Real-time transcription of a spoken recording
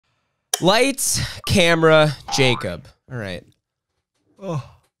Lights, camera, Jacob. All right. Oh.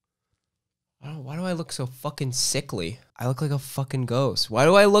 Why do I look so fucking sickly? I look like a fucking ghost. Why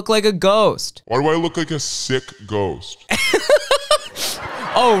do I look like a ghost? Why do I look like a sick ghost?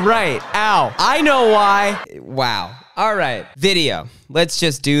 Oh, right. Ow. I know why. Wow. All right. Video. Let's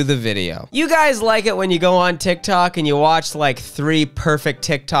just do the video. You guys like it when you go on TikTok and you watch like 3 perfect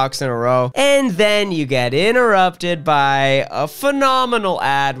TikToks in a row, and then you get interrupted by a phenomenal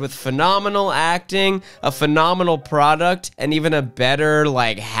ad with phenomenal acting, a phenomenal product, and even a better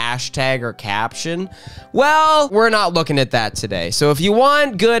like hashtag or caption. Well, we're not looking at that today. So if you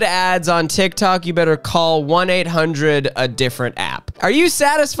want good ads on TikTok, you better call 1-800 a different app. Are you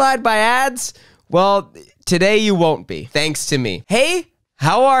satisfied by ads? Well, today you won't be, thanks to me. Hey,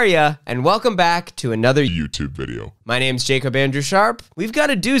 how are ya? And welcome back to another YouTube video. My name's Jacob Andrew Sharpe. We've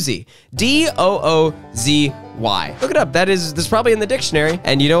got a doozy. D-O-O-Z-Y. Look it up. That's probably in the dictionary.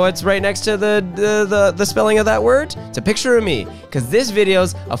 And you know what's right next to the spelling of that word? It's a picture of me. Because this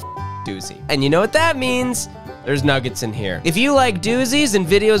video's a doozy. And you know what that means? There's nuggets in here. If you like doozies and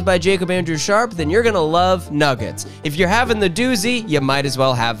videos by Jacob Andrew Sharpe, then you're gonna love nuggets. If you're having the doozy, you might as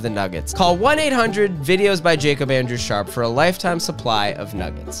well have the nuggets. Call 1-800 videos by Jacob Andrew Sharpe for a lifetime supply of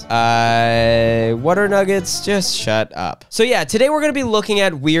nuggets. What are nuggets? Just shut up. So yeah, today we're gonna be looking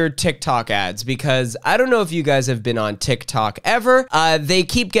at weird TikTok ads because I don't know if you guys have been on TikTok ever. They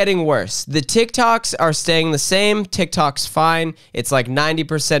keep getting worse. The TikToks are staying the same. TikTok's fine. It's like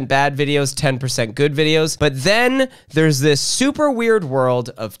 90% bad videos, 10% good videos. But then there's this super weird world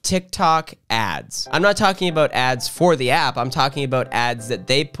of TikTok ads. I'm not talking about ads for the app. I'm talking about ads that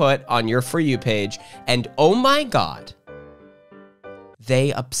they put on your For You page. And oh my God,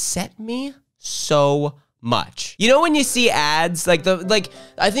 they upset me so much. You know when you see ads, I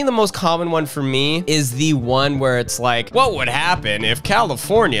think the most common one for me is the one where it's like, what would happen if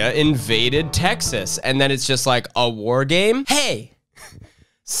California invaded Texas? And then it's just like a war game. Hey,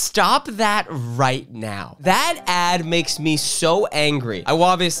 stop that right now. That ad makes me so angry. I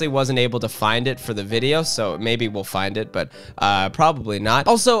obviously wasn't able to find it for the video, so maybe we'll find it, but probably not.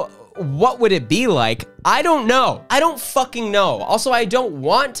 Also, what would it be like? I don't know. I don't fucking know. Also, I don't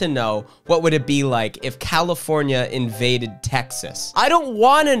want to know what would it be like if California invaded Texas. I don't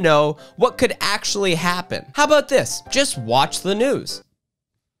want to know what could actually happen. How about this? Just watch the news.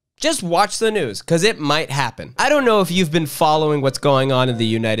 Just watch the news, because it might happen. I don't know if you've been following what's going on in the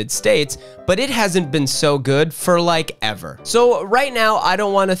United States, but it hasn't been so good for like ever. So right now, I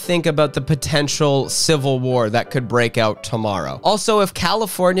don't want to think about the potential civil war that could break out tomorrow. Also, if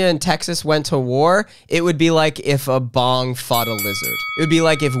California and Texas went to war, it would be like if a bong fought a lizard. It would be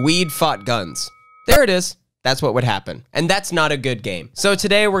like if weed fought guns. There it is. That's what would happen. And that's not a good game. So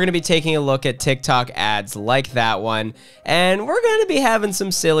today we're gonna be taking a look at TikTok ads like that one, and we're gonna be having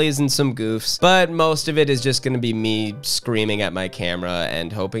some sillies and some goofs, but most of it is just gonna be me screaming at my camera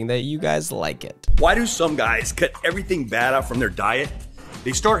and hoping that you guys like it. Why do some guys cut everything bad out from their diet?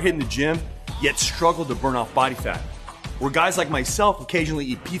 They start hitting the gym, yet struggle to burn off body fat. Where guys like myself occasionally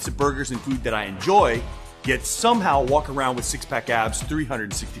eat pizza, burgers, and food that I enjoy, yet somehow walk around with six-pack abs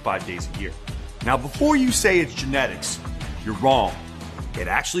 365 days a year. Now, before you say it's genetics, you're wrong. It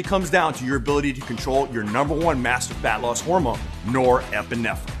actually comes down to your ability to control your #1 master fat loss hormone,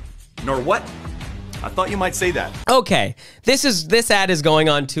 norepinephrine. Nor what? I thought you might say that. Okay, this ad is going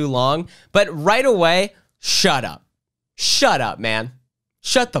on too long, but right away, shut up. Shut up, man.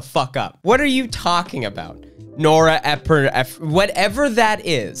 Shut the fuck up. What are you talking about? Norepinephrine, whatever that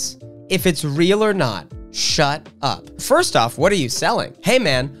is, if it's real or not, shut up. First off, what are you selling? Hey,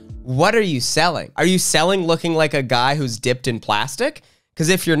 man. What are you selling? Are you selling looking like a guy who's dipped in plastic? Because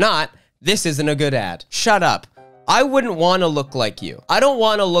if you're not, this isn't a good ad. Shut up. I wouldn't want to look like you. I don't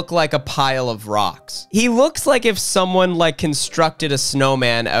want to look like a pile of rocks. He looks like if someone like constructed a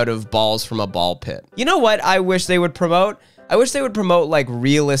snowman out of balls from a ball pit. You know what I wish they would promote? I wish they would promote like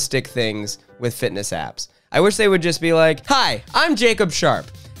realistic things with fitness apps. I wish they would just be like, hi, I'm Jacob Sharpe,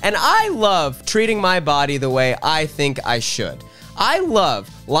 and I love treating my body the way I think I should. I love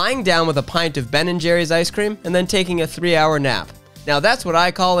lying down with a pint of Ben & Jerry's ice cream and then taking a 3-hour nap. Now that's what I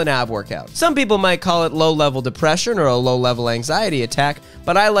call an ab workout. Some people might call it low-level depression or a low-level anxiety attack,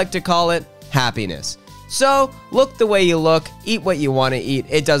 but I like to call it happiness. So, look the way you look, eat what you want to eat,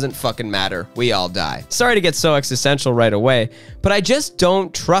 it doesn't fucking matter, we all die. Sorry to get so existential right away, but I just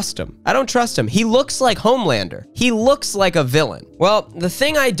don't trust him. I don't trust him. He looks like Homelander. He looks like a villain. Well, the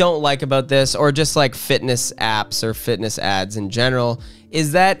thing I don't like about this, or just like fitness apps or fitness ads in general,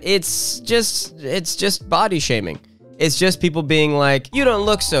 is that it's just body shaming. It's just people being like, you don't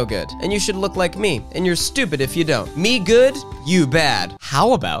look so good, and you should look like me, and you're stupid if you don't. Me good, you bad.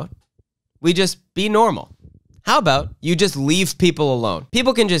 How about we just be normal? How about you just leave people alone?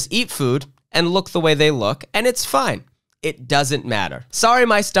 People can just eat food and look the way they look, and it's fine. It doesn't matter. Sorry,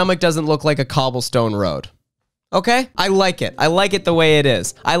 my stomach doesn't look like a cobblestone road. Okay? I like it. I like it the way it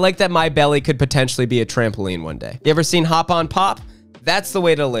is. I like that my belly could potentially be a trampoline one day. You ever seen Hop on Pop? That's the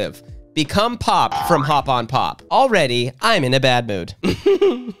way to live. Become Pop from Hop on Pop. Already, I'm in a bad mood.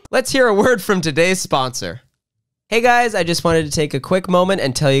 Let's hear a word from today's sponsor. Hey guys, I just wanted to take a quick moment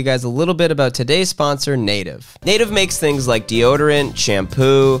and tell you guys a little bit about today's sponsor, Native. Native makes things like deodorant,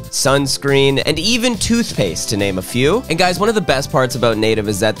 shampoo, sunscreen, and even toothpaste, to name a few. And guys, one of the best parts about Native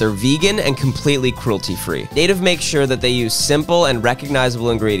is that they're vegan and completely cruelty-free. Native makes sure that they use simple and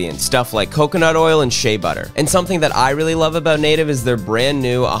recognizable ingredients, stuff like coconut oil and shea butter. And something that I really love about Native is their brand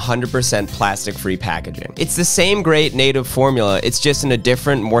new 100% plastic-free packaging. It's the same great Native formula, it's just in a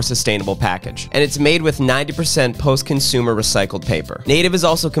different, more sustainable package. And it's made with 90% post-consumer recycled paper. Native is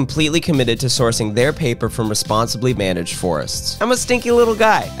also completely committed to sourcing their paper from responsibly managed forests. I'm a stinky little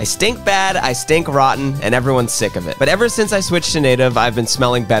guy. I stink bad, I stink rotten, and everyone's sick of it. But ever since I switched to Native, I've been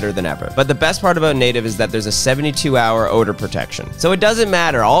smelling better than ever. But the best part about Native is that there's a 72-hour odor protection. So it doesn't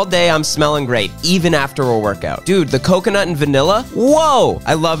matter, all day I'm smelling great, even after a workout. Dude, the coconut and vanilla? Whoa!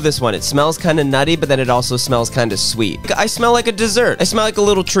 I love this one. It smells kinda nutty, but then it also smells kinda sweet. I smell like a dessert. I smell like a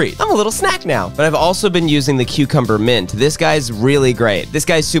little treat. I'm a little snack now. But I've also been using the cucumber mint. This guy's really great. This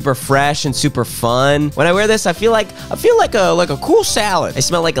guy's super fresh and super fun. When I wear this, I feel like a cool salad. I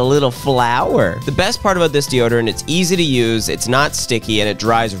smell like a little flower. The best part about this deodorant, it's easy to use, it's not sticky, and it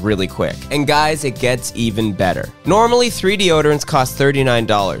dries really quick. And guys, it gets even better. Normally, 3 deodorants cost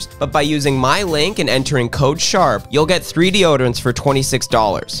 $39, but by using my link and entering code SHARPE, you'll get 3 deodorants for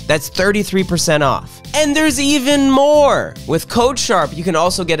 $26. That's 33% off. And there's even more! With code SHARPE, you can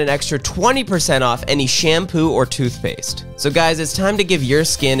also get an extra 20% off any shampoo or toothpaste. So guys, it's time to give your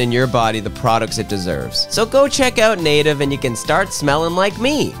skin and your body the products it deserves. So go check out Native and you can start smelling like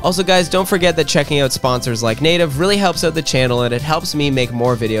me. Also guys, don't forget that checking out sponsors like Native really helps out the channel and it helps me make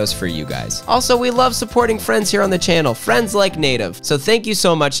more videos for you guys. Also, we love supporting friends here on the channel, friends like Native. So thank you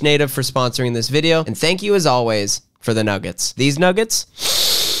so much, Native, for sponsoring this video, and thank you as always for the nuggets. These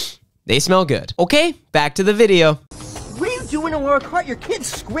nuggets, they smell good. Okay, back to the video. What are you doing in our car? Your kid's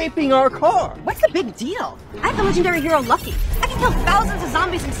scraping our car. What's the big deal? I have the legendary hero Lucky. I can kill thousands of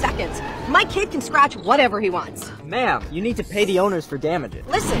zombies in seconds. My kid can scratch whatever he wants. Ma'am, you need to pay the owners for damages.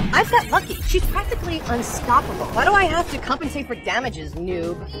 Listen, I've got Lucky. She's practically unstoppable. Why do I have to compensate for damages,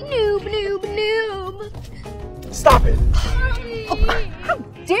 noob? Noob, noob, noob. Stop it. Oh, how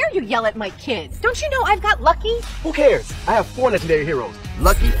dare you yell at my kids? Don't you know I've got Lucky? Who cares? I have 4 legendary heroes.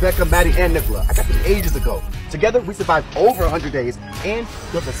 Lucky, Becca, Maddie, and Nicola. I got them ages ago. Together, we survived over 100 days and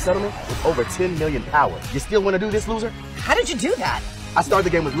built a settlement with over 10 million power. You still want to do this, loser? How did you do that? I started the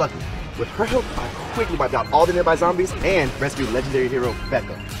game with Lucky. With her help, I quickly wiped out all the nearby zombies and rescued legendary hero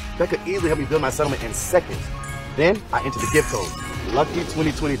Becca. Becca easily helped me build my settlement in seconds. Then, I entered the gift code,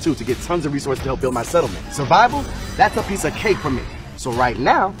 Lucky2022, to get tons of resources to help build my settlement. Survival? That's a piece of cake for me. So right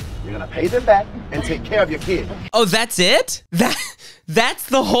now, you're gonna pay them back and take care of your kid. Oh, that's it? That's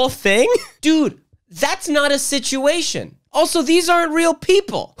the whole thing? Dude, that's not a situation. Also, these aren't real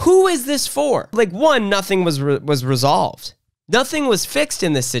people. Who is this for? Like, one, nothing was resolved. Nothing was fixed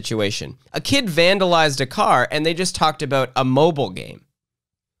in this situation. A kid vandalized a car and they just talked about a mobile game.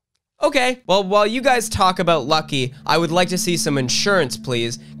 Okay, well, while you guys talk about Lucky, I would like to see some insurance,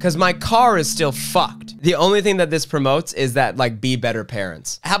 please, because my car is still fucked. The only thing that this promotes is that, like, be better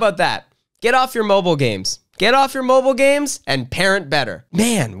parents. How about that? Get off your mobile games. Get off your mobile games and parent better.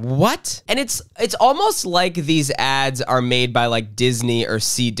 Man, what? And it's almost like these ads are made by like Disney or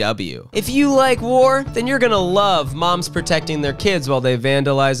CW. If you like war, then you're gonna love moms protecting their kids while they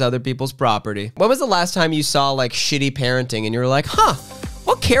vandalize other people's property. When was the last time you saw like shitty parenting and you were like, huh,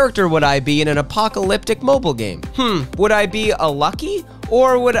 what character would I be in an apocalyptic mobile game? Would I be a Lucky?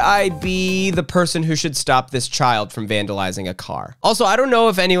 Or would I be the person who should stop this child from vandalizing a car? Also, I don't know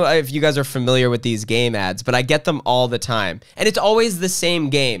if you guys are familiar with these game ads, but I get them all the time. And it's always the same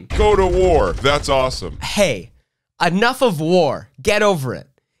game. Go to war. That's awesome. Hey, enough of war. Get over it.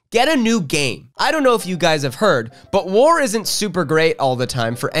 Get a new game. I don't know if you guys have heard, but war isn't super great all the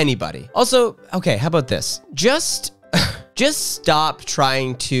time for anybody. Also, okay, how about this? Just stop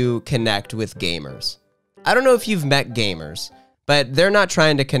trying to connect with gamers. I don't know if you've met gamers, but they're not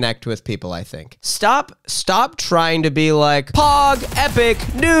trying to connect with people, I think. Stop trying to be like, Pog, epic,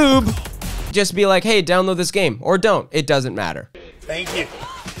 noob. Just be like, hey, download this game, or don't. It doesn't matter. Thank you.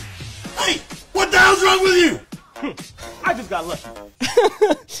 Hey, what the hell's wrong with you? I just got lucky.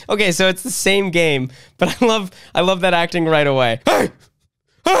 Okay, so it's the same game, but I love that acting right away.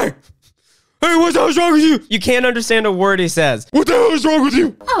 Hey, Hey, what the hell's wrong with you? You can't understand a word he says. What the hell is wrong with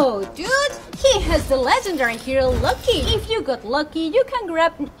you? Oh, dude, he has the legendary hero Lucky. If you got lucky, you can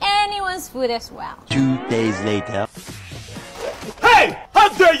grab anyone's food as well. 2 days later. Hey! How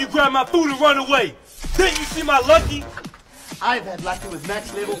dare you grab my food and run away? Didn't you see my Lucky? I've had Lucky with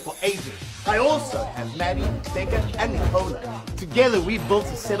max level for ages. I also have Maddie, Becca, and Nicola. Together we built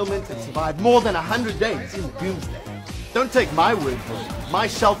a settlement that survived more than 100 days in the Doomsday. Don't take my word for it. My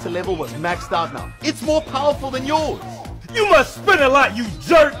shelter level was maxed out now. It's more powerful than yours. You must spend a lot, you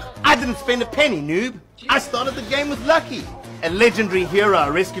jerk! I didn't spend a penny, noob. I started the game with Lucky, a legendary hero I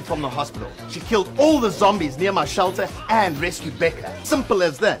rescued from the hospital. She killed all the zombies near my shelter and rescued Becca. Simple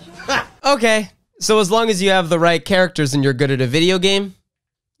as that. Okay, so as long as you have the right characters and you're good at a video game,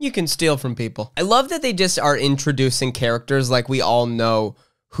 you can steal from people. I love that they just are introducing characters like we all know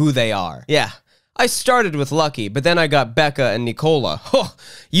who they are. Yeah. I started with Lucky, but then I got Becca and Nicola. Huh,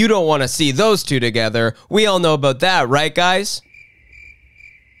 you don't want to see those two together. We all know about that, right, guys?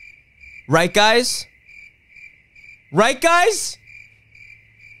 Right, guys? Right, guys?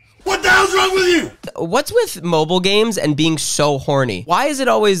 What the hell's wrong with you? What's with mobile games and being so horny? Why is it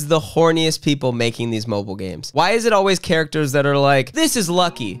always the horniest people making these mobile games? Why is it always characters that are like, this is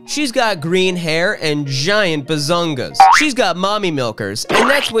Lucky. She's got green hair and giant bazungas. She's got mommy milkers, and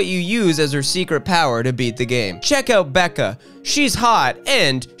that's what you use as her secret power to beat the game. Check out Becca. She's hot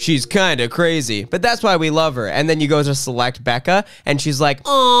and she's kinda crazy, but that's why we love her. And then you go to select Becca and she's like,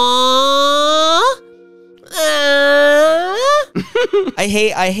 aww.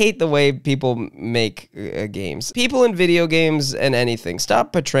 I hate the way people make games. People in video games and anything.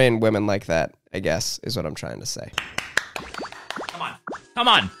 Stop portraying women like that, I guess, is what I'm trying to say. Come on. Come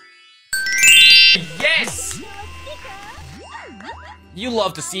on. Yes! You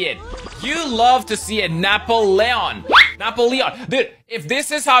love to see it. You love to see it. Napoleon. Napoleon. Dude, if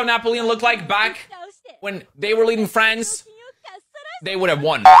this is how Napoleon looked like back when they were leading France, they would have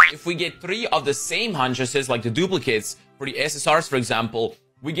won. If we get 3 of the same huntresses, like the duplicates, for the SSRs, for example,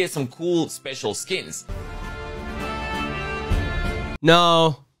 we get some cool special skins.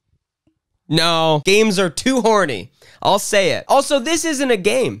 No. No. Games are too horny. I'll say it. Also, this isn't a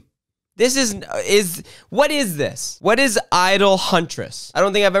game. This what is this? What is Idol Huntress? I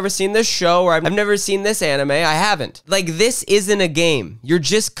don't think I've ever seen this show, or I've never seen this anime. I haven't. Like, this isn't a game. You're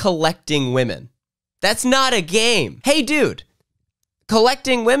just collecting women. That's not a game. Hey, dude.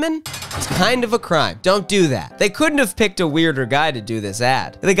 Collecting women? It's kind of a crime. Don't do that. They couldn't have picked a weirder guy to do this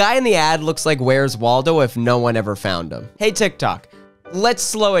ad. The guy in the ad looks like Where's Waldo if no one ever found him. Hey, TikTok. Let's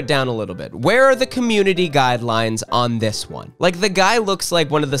slow it down a little bit. Where are the community guidelines on this one? Like, the guy looks like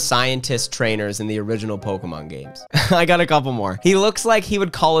one of the scientist trainers in the original Pokemon games. I got a couple more. He looks like he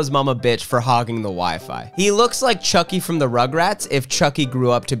would call his mom a bitch for hogging the Wi-Fi. He looks like Chucky from the Rugrats if Chucky grew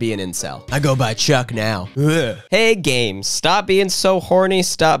up to be an incel. I go by Chuck now. Ugh. Hey, games. Stop being so horny.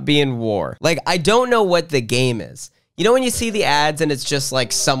 Stop being war. Like, I don't know what the game is. You know when you see the ads and it's just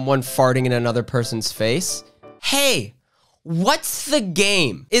like someone farting in another person's face? Hey. What's the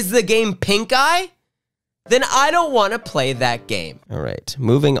game? Is the game Pink Eye? Then I don't want to play that game. All right,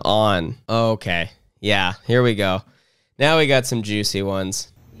 moving on. Okay, yeah, here we go. Now we got some juicy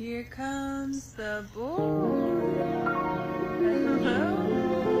ones. Here comes the boy.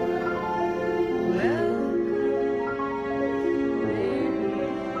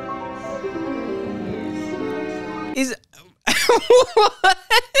 Is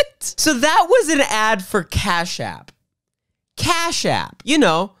what? So that was an ad for Cash App. Cash App, you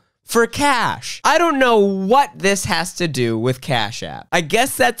know, for cash. I don't know what this has to do with Cash App. I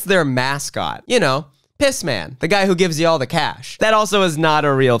guess that's their mascot. You know, Piss Man, the guy who gives you all the cash. That also is not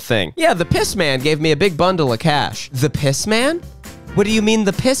a real thing. Yeah, the Piss Man gave me a big bundle of cash. The Piss Man? What do you mean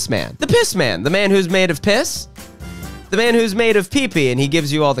the Piss Man? The Piss Man, the man who's made of piss? The man who's made of pee-pee and he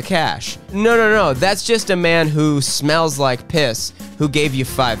gives you all the cash. No, that's just a man who smells like piss who gave you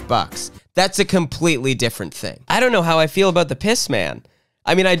 $5. That's a completely different thing. I don't know how I feel about the Piss Man.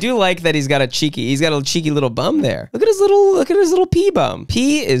 I mean, I do like that he's got a cheeky little bum there. Look at his little pee bum.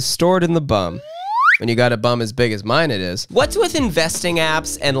 Pee is stored in the bum. When you got a bum as big as mine, it is. What's with investing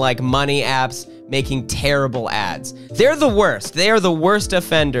apps and like money apps making terrible ads? They're the worst. They are the worst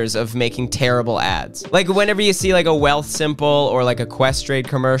offenders of making terrible ads. Like whenever you see like a Wealth Simple or like a Questrade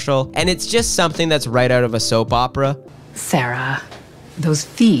commercial, and it's just something that's right out of a soap opera. Sarah. Those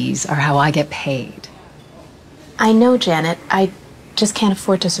fees are how I get paid. I know, Janet. I just can't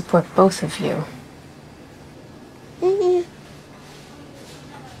afford to support both of you.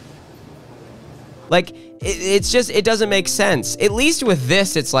 Like, it's just, it doesn't make sense. At least with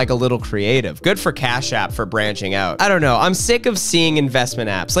this, it's like a little creative. Good for Cash App for branching out. I don't know. I'm sick of seeing investment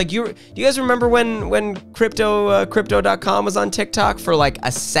apps. Like, do you guys remember when crypto.com was on TikTok for like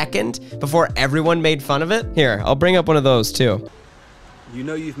a second before everyone made fun of it? Here, I'll bring up one of those too. You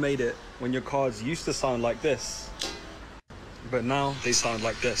know you've made it when your cards used to sound like this, but now they sound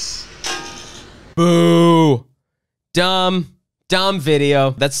like this. Boo. Dumb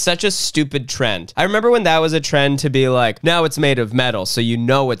video. That's such a stupid trend. I remember when that was a trend to be like, now it's made of metal, so you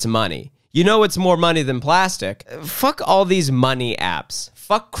know it's money. You know it's more money than plastic. Fuck all these money apps.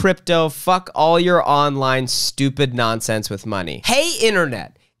 Fuck crypto. Fuck all your online stupid nonsense with money. Hey,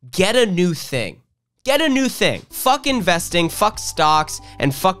 internet, get a new thing. Get a new thing. Fuck investing, fuck stocks,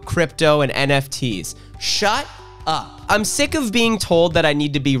 and fuck crypto and NFTs. Shut up. I'm sick of being told that I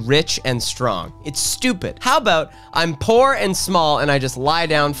need to be rich and strong. It's stupid. How about I'm poor and small and I just lie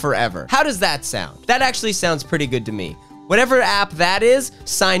down forever? How does that sound? That actually sounds pretty good to me. Whatever app that is,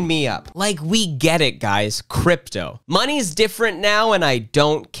 sign me up. Like, we get it, guys. Crypto. Money's different now and I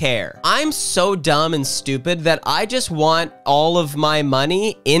don't care. I'm so dumb and stupid that I just want all of my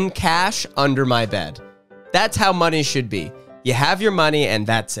money in cash under my bed. That's how money should be. You have your money and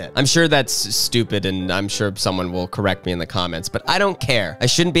that's it. I'm sure that's stupid and I'm sure someone will correct me in the comments, but I don't care. I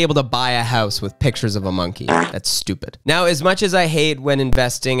shouldn't be able to buy a house with pictures of a monkey. That's stupid. Now, as much as I hate when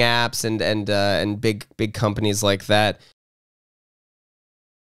investing apps and big companies like that,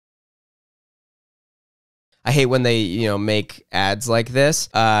 I hate when they, you know, make ads like this,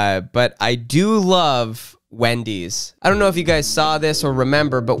 but I do love Wendy's. I don't know if you guys saw this or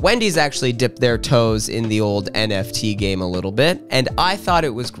remember, but Wendy's actually dipped their toes in the old NFT game a little bit, and I thought it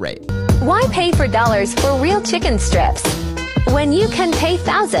was great. Why pay for dollars for real chicken strips when you can pay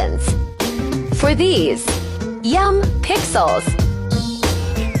thousands for these yum pixels?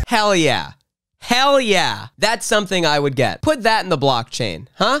 Hell yeah. Hell yeah. That's something I would get. Put that in the blockchain,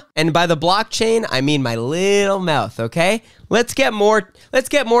 huh? And by the blockchain, I mean my little mouth, okay? Let's get more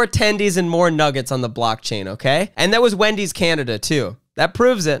attendees and more nuggets on the blockchain, okay? And that was Wendy's Canada too. That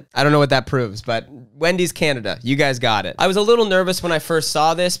proves it. I don't know what that proves, but Wendy's Canada, you guys got it. I was a little nervous when I first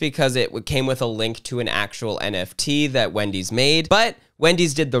saw this because it came with a link to an actual NFT that Wendy's made, but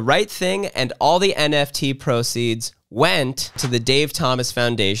Wendy's did the right thing and all the NFT proceeds went to the Dave Thomas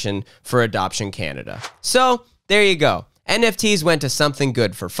Foundation for Adoption Canada. So, there you go. NFTs went to something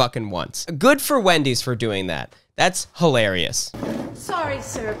good for fucking once. Good for Wendy's for doing that. That's hilarious. Sorry,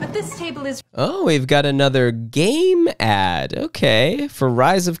 sir, but this table is... Oh, we've got another game ad. Okay, for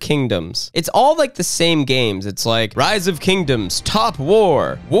Rise of Kingdoms. It's all like the same games. It's like Rise of Kingdoms, Top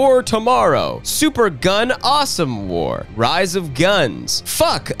War, War Tomorrow, Super Gun Awesome War, Rise of Guns,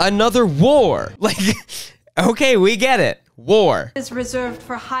 fuck, another war. Like, okay, we get it. War. Is reserved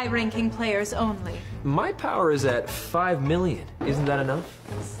for high-ranking players only. My power is at 5 million. Isn't that enough?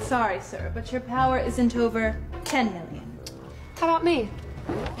 Sorry, sir, but your power isn't over 10 million. How about me?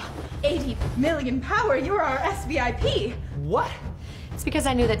 80 million power, you're our SVIP. What? It's because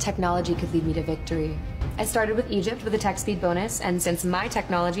I knew that technology could lead me to victory. I started with Egypt with a tech speed bonus, and since my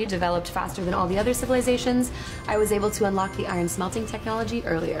technology developed faster than all the other civilizations, I was able to unlock the iron smelting technology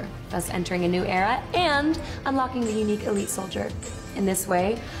earlier, thus entering a new era and unlocking the unique elite soldier. In this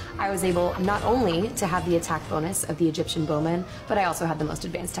way, I was able not only to have the attack bonus of the Egyptian bowman, but I also had the most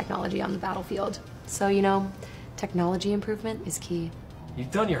advanced technology on the battlefield. So, you know, technology improvement is key.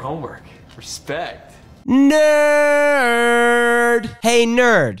 You've done your homework. Respect. Nerd! Hey,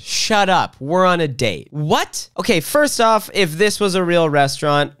 nerd, shut up. We're on a date. What? Okay, first off, if this was a real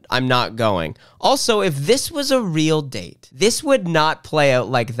restaurant, I'm not going. Also, if this was a real date, this would not play out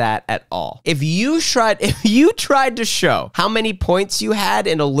like that at all. If you tried to show how many points you had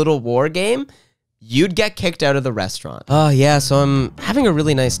in a little war game, you'd get kicked out of the restaurant. Oh yeah, so I'm having a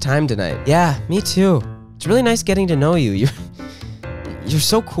really nice time tonight. Yeah, me too. It's really nice getting to know you. You're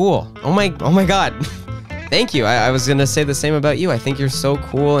so cool. Oh my God. Thank you. I was gonna say the same about you. I think you're so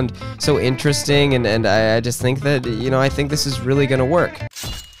cool and so interesting, and I just think that, you know, I think this is really gonna work.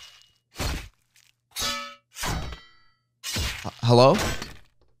 Hello?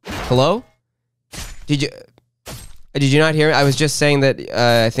 Hello? Did you not hear me? I was just saying that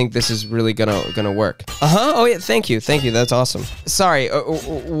I think this is really gonna work. Oh yeah, thank you, that's awesome. Sorry,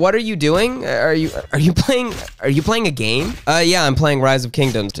 what are you doing? Are you playing a game? Yeah, I'm playing Rise of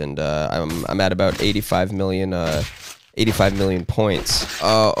Kingdoms, and I'm at about 85 million points.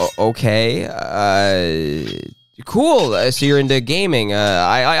 Okay. Cool. So you're into gaming.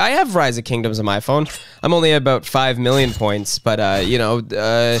 I have Rise of Kingdoms on my phone. I'm only at about 5 million points, but you know,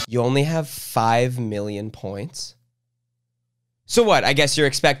 you only have 5 million points. So what? I guess you're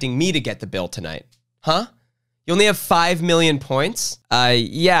expecting me to get the bill tonight. Huh? You only have 5 million points?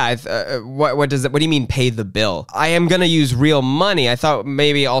 Yeah, what does that, what do you mean pay the bill? I am gonna use real money. I thought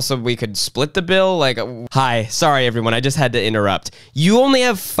maybe also we could split the bill, like, hi, sorry everyone, I just had to interrupt. You only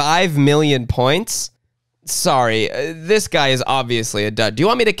have 5 million points? Sorry, this guy is obviously a dud. Do you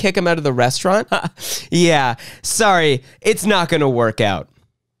want me to kick him out of the restaurant? Yeah, sorry, it's not gonna work out.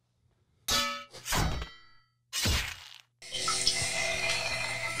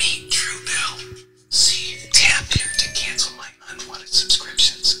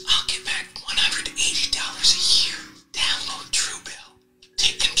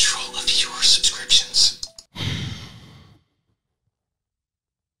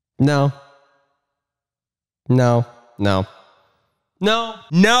 No. No. No. No.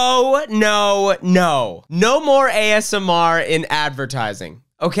 No. No. No. No more ASMR in advertising.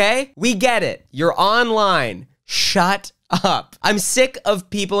 Okay? We get it. You're online. Shut up. I'm sick of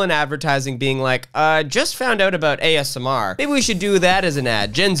people in advertising being like, just found out about ASMR. Maybe we should do that as an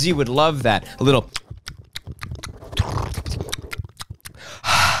ad. Gen Z would love that. A little...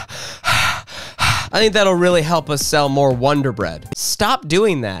 I think that'll really help us sell more Wonder Bread. Stop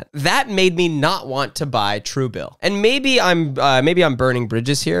doing that. That made me not want to buy Truebill. And maybe I'm burning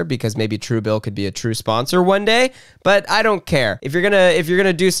bridges here because maybe Truebill could be a true sponsor one day, but I don't care. If you're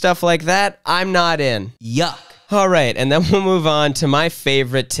gonna do stuff like that, I'm not in. Yuck. All right, and then we'll move on to my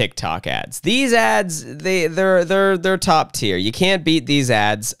favorite TikTok ads. These ads, they're top tier. You can't beat these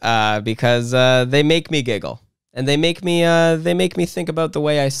ads because they make me giggle and they make me think about the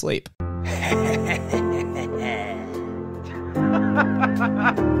way I sleep.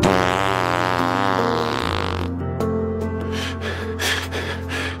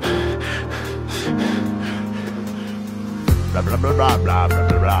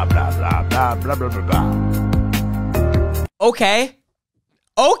 Okay.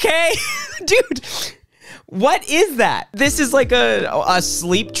 Okay. Dude, what is that? This is like a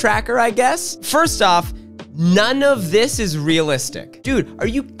sleep tracker, I guess. First off, none of this is realistic. Dude, are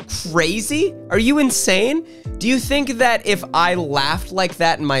you crazy? Are you insane? Do you think that if I laughed like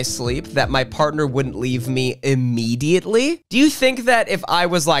that in my sleep, that my partner wouldn't leave me immediately? Do you think that if I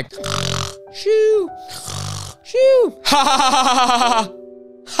was like, shoo, shoo, ha ha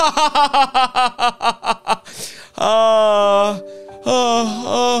ha ha ha,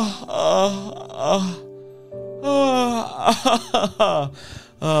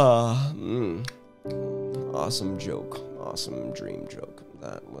 awesome joke. Awesome dream joke.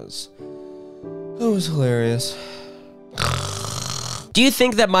 That was hilarious. Do you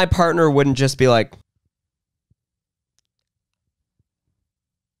think that my partner wouldn't just be like,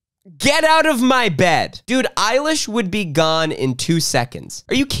 get out of my bed? Dude, Eilish would be gone in 2 seconds.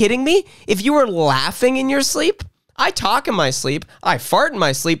 Are you kidding me? If you were laughing in your sleep, I talk in my sleep, I fart in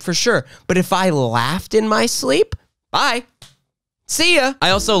my sleep for sure. But if I laughed in my sleep, bye. See ya.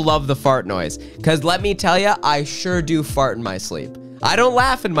 I also love the fart noise, because let me tell ya, I sure do fart in my sleep. I don't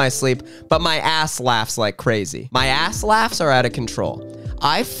laugh in my sleep, but my ass laughs like crazy. My ass laughs are out of control.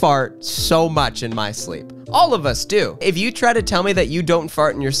 I fart so much in my sleep. All of us do. If you try to tell me that you don't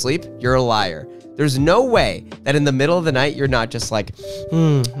fart in your sleep, you're a liar. There's no way that in the middle of the night, you're not just like,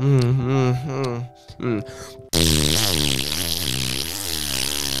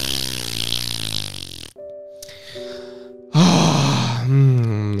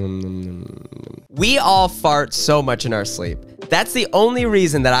 We all fart so much in our sleep. That's the only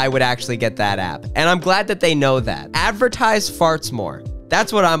reason that I would actually get that app. And I'm glad that they know that. Advertise farts more.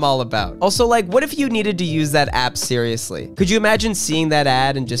 That's what I'm all about. Also, like, what if you needed to use that app seriously? Could you imagine seeing that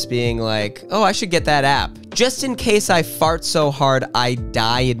ad and just being like, oh, I should get that app, just in case I fart so hard I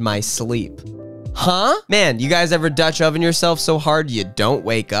die in my sleep? Huh? Man, you guys ever Dutch oven yourself so hard you don't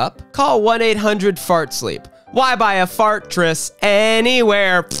wake up? Call 1-800-FART-SLEEP. Why buy a fartress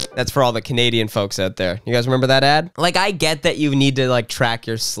anywhere? That's for all the Canadian folks out there. You guys remember that ad? Like, I get that you need to, like, track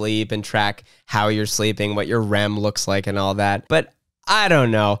your sleep and track how you're sleeping, what your REM looks like and all that. But I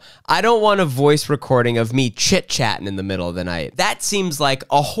don't know. I don't want a voice recording of me chit-chatting in the middle of the night. That seems like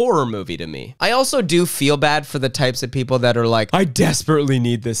a horror movie to me. I also do feel bad for the types of people that are like, I desperately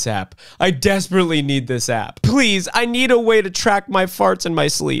need this app. I desperately need this app. Please, I need a way to track my farts in my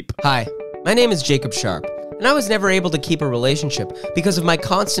sleep. Hi, my name is Jacob Sharpe. And I was never able to keep a relationship because of my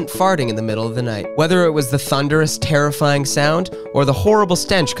constant farting in the middle of the night. Whether it was the thunderous, terrifying sound or the horrible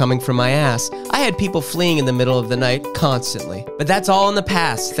stench coming from my ass, I had people fleeing in the middle of the night constantly. But that's all in the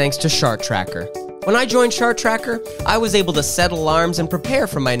past thanks to Sharpe Tracker. When I joined Sharpe Tracker, I was able to set alarms and prepare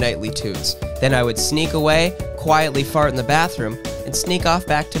for my nightly toots. Then I would sneak away, quietly fart in the bathroom, and sneak off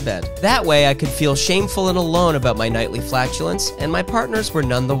back to bed. That way I could feel shameful and alone about my nightly flatulence, and my partners were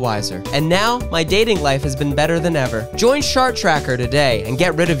none the wiser. And now, my dating life has been better than ever. Join Shark Tracker today and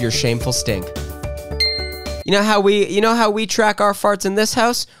get rid of your shameful stink. You know how we track our farts in this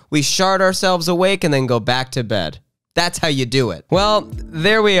house? We shard ourselves awake and then go back to bed. That's how you do it. Well,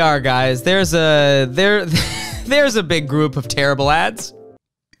 there we are, guys. There's a big group of terrible ads.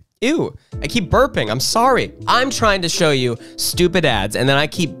 Ew, I keep burping, I'm sorry. I'm trying to show you stupid ads, and then I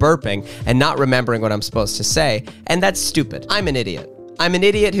keep burping and not remembering what I'm supposed to say, and that's stupid. I'm an idiot. I'm an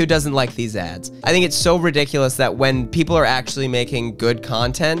idiot who doesn't like these ads. I think it's so ridiculous that when people are actually making good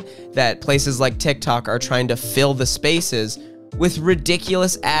content, that places like TikTok are trying to fill the spaces with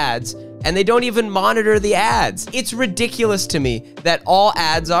ridiculous ads, and they don't even monitor the ads. It's ridiculous to me that all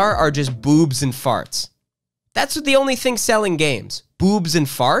ads are just boobs and farts. That's the only thing selling games. Boobs and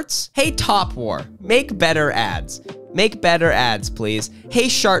farts? Hey, Top War, make better ads. Make better ads, please. Hey,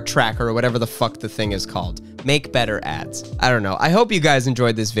 Shark Tracker, or whatever the fuck the thing is called. Make better ads. I don't know. I hope you guys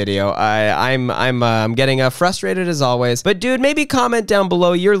enjoyed this video. I'm getting frustrated as always. But dude, maybe comment down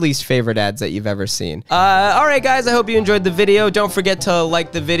below your least favorite ads that you've ever seen. All right, guys. I hope you enjoyed the video. Don't forget to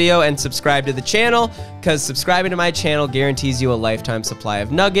like the video and subscribe to the channel, because subscribing to my channel guarantees you a lifetime supply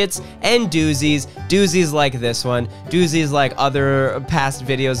of nuggets and doozies. Doozies like this one. Doozies like other past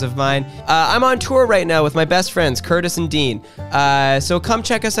videos of mine. I'm on tour right now with my best friends, Curtis and Dean. So come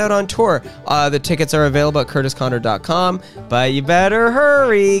check us out on tour. The tickets are available at curtisconnor.com, but you better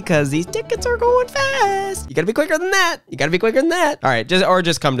hurry because these tickets are going fast. You gotta be quicker than that. You gotta be quicker than that. All right,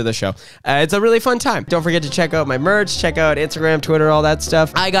 just come to the show. It's a really fun time. Don't forget to check out my merch, check out Instagram, Twitter, all that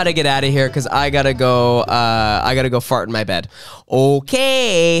stuff. I gotta get out of here because I gotta go fart in my bed.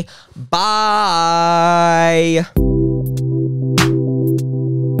 Okay, bye.